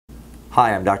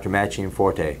Hi, I'm Dr. Matt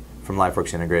Forte from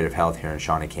LifeWorks Integrative Health here in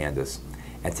Shawnee, Kansas.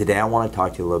 And today I want to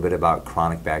talk to you a little bit about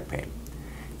chronic back pain.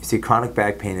 You see, chronic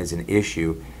back pain is an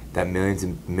issue that millions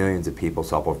and millions of people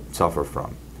suffer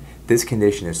from. This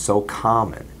condition is so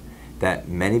common that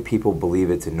many people believe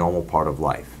it's a normal part of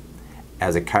life.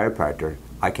 As a chiropractor,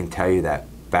 I can tell you that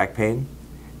back pain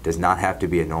does not have to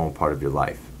be a normal part of your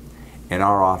life. In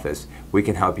our office, we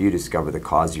can help you discover the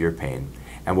cause of your pain,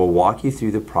 and we'll walk you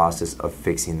through the process of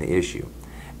fixing the issue.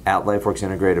 At LifeWorks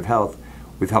Integrative Health,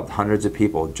 we've helped hundreds of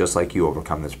people just like you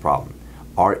overcome this problem.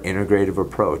 Our integrative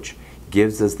approach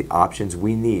gives us the options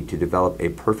we need to develop a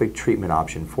perfect treatment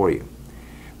option for you.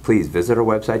 Please visit our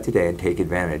website today and take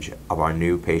advantage of our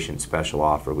new patient special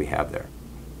offer we have there.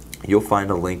 You'll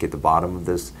find a link at the bottom of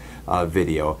this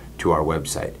video to our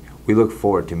website. We look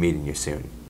forward to meeting you soon.